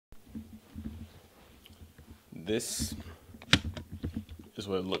This is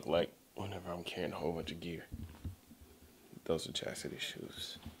what it looked like whenever I'm carrying a whole bunch of gear. Those are Chasity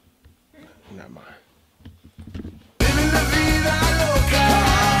shoes, not mine.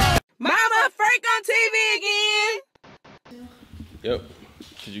 Mama, Frank on TV again. Yep.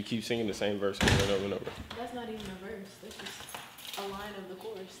 Could you keep singing the same verse over and over and over? That's not even a verse. That's just a line of the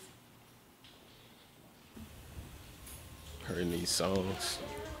chorus. Hearing these songs.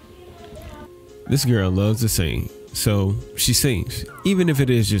 This girl loves to sing, so she sings, even if it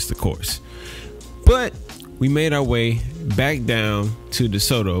is just the chorus. But we made our way back down to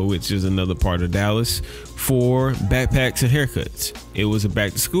DeSoto, which is another part of Dallas, for backpacks and haircuts. It was a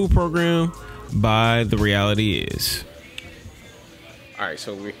back to school program by The Reality Is. All right,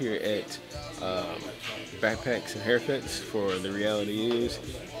 so we're here at Backpacks and Haircuts for The Reality Is,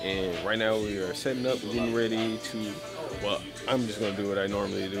 and right now we are setting up, getting ready to, well, I'm just gonna do what I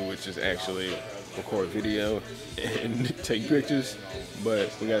normally do, which is actually record video and take pictures, but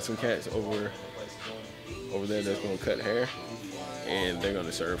we got some cats over there that's gonna cut hair, and they're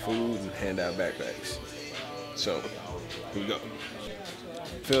gonna serve food and hand out backpacks. So, here we go.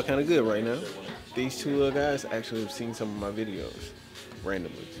 Feel kind of good right now. These two little guys actually have seen some of my videos.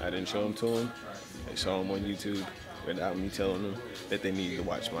 Randomly. I didn't show them to them. They saw them on YouTube without me telling them that they needed to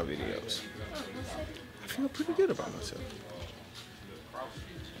watch my videos. I feel pretty good about myself.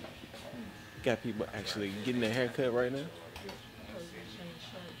 Got people actually getting their hair cut right now.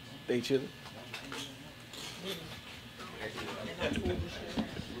 They chilling.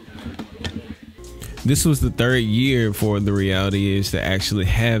 This was the third year for The Reality Is to actually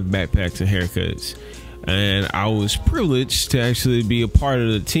have backpacks and haircuts. And I was privileged to actually be a part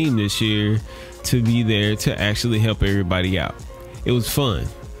of the team this year, to be there to actually help everybody out. It was fun.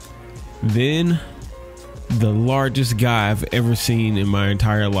 Then the largest guy I've ever seen in my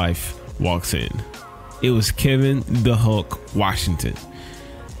entire life walks in. It was Keven Da Hulk Washington.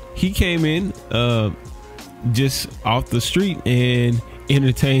 He came in just off the street and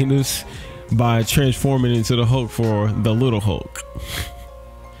entertained us by transforming into the Hulk for the little Hulk.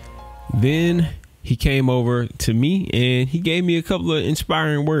 Then he came over to me and he gave me a couple of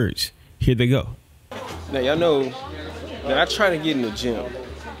inspiring words. Here they go. Now y'all know that I try to get in the gym.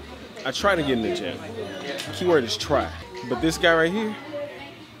 Keyword is try. But this guy right here,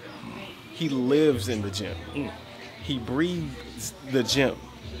 he lives in the gym. He breathes the gym.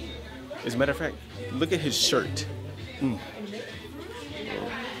 As a matter of fact, look at his shirt.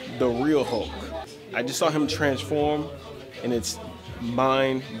 The real Hulk. I just saw him transform, and it's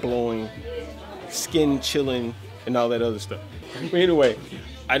mind-blowing, skin-chilling, and all that other stuff. But anyway,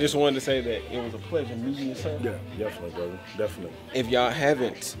 I just wanted to say that it was a pleasure meeting you, sir. Yeah, definitely, brother. Definitely. If y'all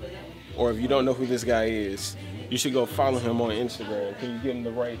haven't, or if you don't know who this guy is, you should go follow him on Instagram. Can you give him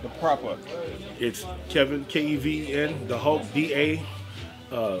the proper? It's Keven, K-E-V-N, the Hulk, D-A,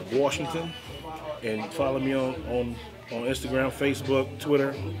 Washington. And follow me on Instagram, Facebook,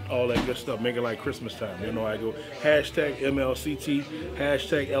 Twitter, all that good stuff. Make it like Christmas time. You know I go. Hashtag MLCT,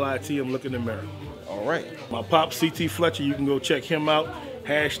 hashtag LIT, I'm looking in the mirror. All right. My pop, CT Fletcher, you can go check him out.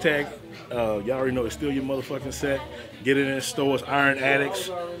 Hashtag, y'all already know it's still your motherfucking set. Get it in the stores, Iron Addicts.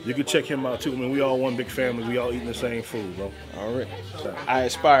 You can check him out too. I mean, we all one big family. We all eating the same food, bro. All right. I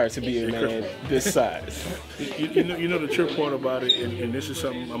aspire to be a man this size. You know the trip part about it, and this is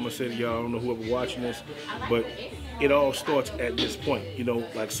something I'm gonna say to y'all. I don't know whoever watching this, but it all starts at this point. You know,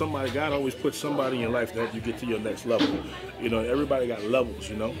 like God always puts somebody in your life to help you get to your next level. You know, everybody got levels.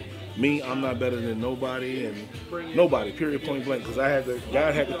 You know. Me, I'm not better than nobody, and nobody, period, point blank, because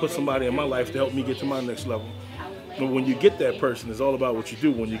God had to put somebody in my life to help me get to my next level. But when you get that person, it's all about what you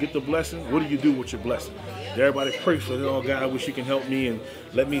do. When you get the blessing, what do you do with your blessing? Everybody pray for it. Oh, God, I wish you can help me, and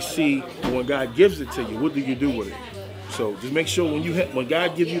let me see when God gives it to you, what do you do with it? So just make sure when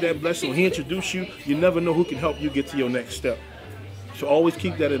God gives you that blessing, when he introduces you, you never know who can help you get to your next step. So always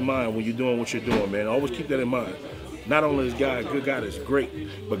keep that in mind when you're doing what you're doing, man. Always keep that in mind. Not only is God good, God is great,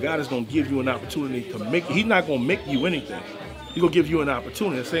 but God is going to give you an opportunity to make it. He's not going to make you anything. He's going to give you an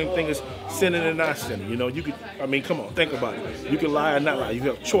opportunity. The same thing as sinning and not sinning. You know, you could, I mean, come on, think about it. You can lie or not lie. You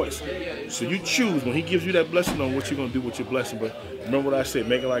have choice. So you choose when he gives you that blessing on what you're going to do with your blessing. But remember what I said,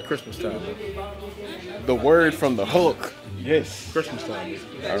 make it like Christmas time, man. The word from the Hulk. Yes. Christmas time.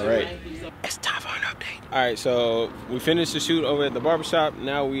 All right. It's time for an update. All right, so we finished the shoot over at the barbershop.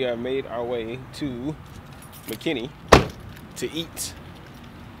 Now we have made our way to McKinney to eat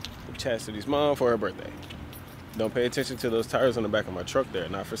with Chastity's mom for her birthday. Don't pay attention to those tires on the back of my truck. They're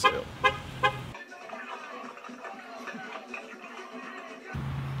not for sale.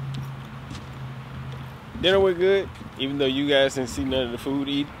 Dinner went good. even though you guys didn't see none of the food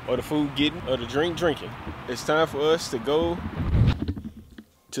eat or the food getting or the drink drinking. It's time for us to go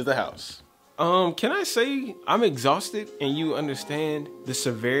to the house. Can I say I'm exhausted and you understand the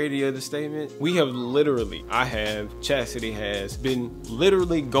severity of the statement? We have literally, Chasity has been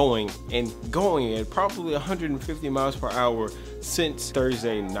literally going at probably 150 miles per hour since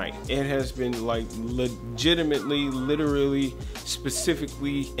Thursday night. It has been like legitimately, literally,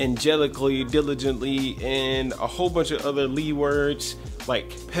 specifically, angelically, diligently, and a whole bunch of other Lee words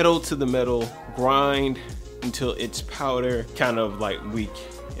like pedal to the metal, grind until it's powder, kind of like week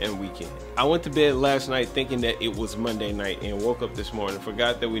and weekend. I went to bed last night thinking that it was Monday night and woke up this morning,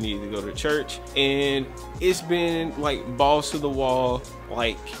 forgot that we needed to go to church, and it's been like balls to the wall,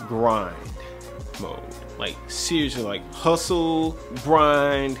 like grind mode. Like seriously, like hustle,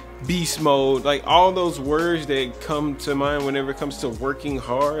 grind, beast mode, like all those words that come to mind whenever it comes to working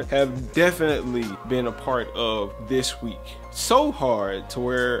hard have definitely been a part of this week. So hard to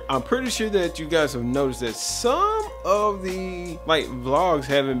where I'm pretty sure that you guys have noticed that some of the like vlogs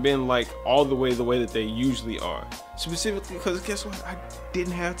haven't been like all the way that they usually are. Specifically because guess what? I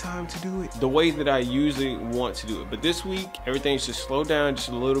didn't have time to do it the way that I usually want to do it. But this week, everything's just slowed down just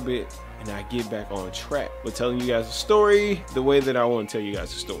a little bit and I get back on track with telling you guys a story the way that I want to tell you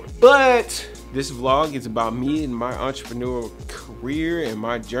guys a story. But this vlog is about me and my entrepreneurial career and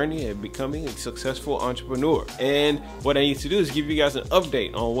my journey of becoming a successful entrepreneur. And what I need to do is give you guys an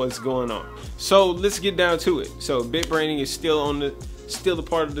update on what's going on. So let's get down to it. So Bit Branding is still a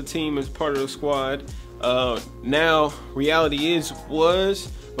part of the team, as part of the squad. Now reality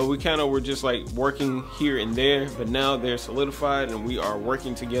was, but we kind of were just like working here and there, but now they're solidified and we are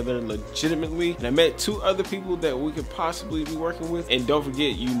working together legitimately. And I met 2 other people that we could possibly be working with. And don't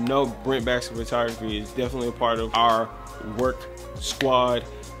forget, you know, Brent Baxter Photography is definitely a part of our work squad.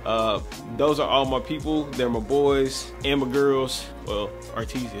 Those are all my people. They're my boys and my girls. Well,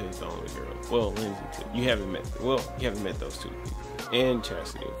 Artesia is the only girl. Well, Lindsay too. You haven't met those 2 people. And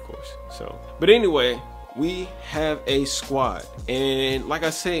Chasity, of course. So, but anyway, we have a squad, and like I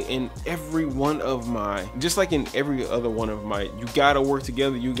say, in every one of my, just like in every other one of my, you gotta work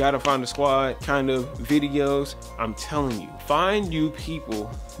together, you gotta find a squad kind of videos. I'm telling you, find you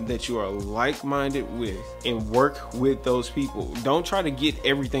people that you are like-minded with and work with those people. Don't try to get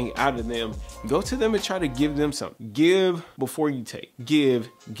everything out of them. Go to them and try to give them something. Give before you take. Give.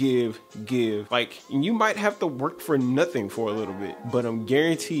 Like, you might have to work for nothing for a little bit, but I'm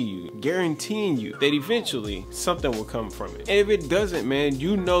guaranteeing you that eventually something will come from it. And if it doesn't, man,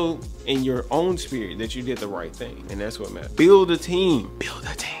 you know in your own spirit that you did the right thing, and that's what matters. Build a team. Build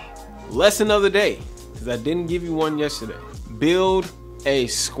a team. Lesson of the day, because I didn't give you one yesterday. Build a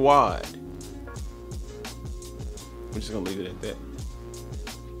squad. I'm just gonna leave it at that.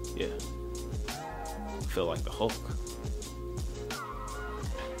 Yeah. I feel like the Hulk.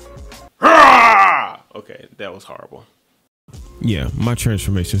 Okay, that was horrible. Yeah, my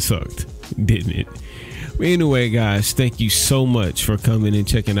transformation sucked, didn't it? But anyway, guys, thank you so much for coming and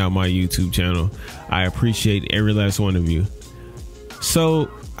checking out my YouTube channel. I appreciate every last one of you. So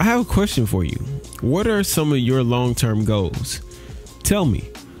I have a question for you. What are some of your long-term goals? Tell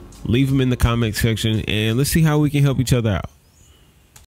me. Leave them in the comment section and let's see how we can help each other out.